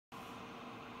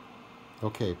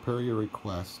Okay, per your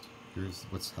request, here's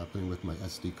what's happening with my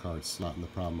SD card slot and the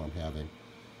problem I'm having.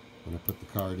 When I put the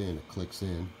card in, it clicks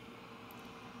in,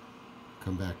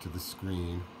 come back to the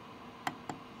screen,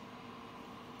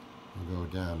 and go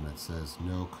down and it says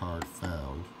no card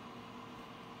found.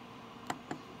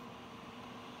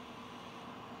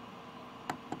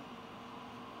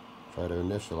 Try to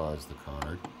initialize the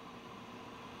card.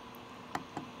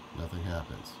 Nothing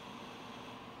happens.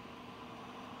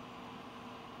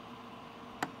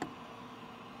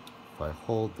 If I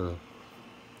hold the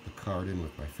card in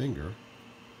with my finger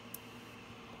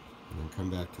and then come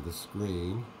back to the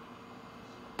screen,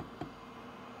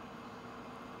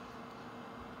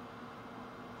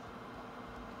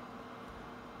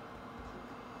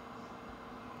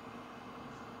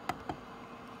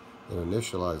 and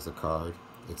initialize the card,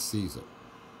 it sees it.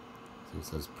 So it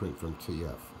says print from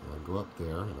TF. And I go up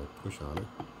there and I push on it,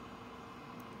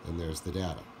 and there's the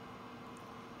data.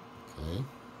 Okay.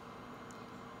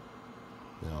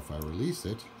 Now if I release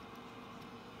it,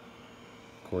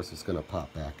 of course it's going to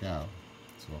pop back out.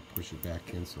 So I'll push it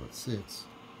back in so it sits.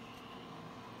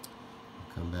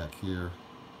 I'll come back here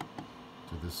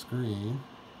to the screen,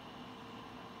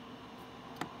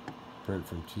 print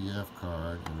from TF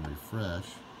card, and refresh.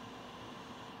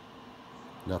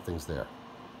 Nothing's there.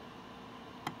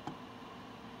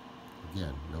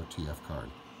 Again, no TF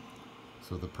card.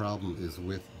 So the problem is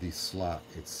with the slot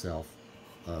itself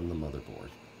on the motherboard.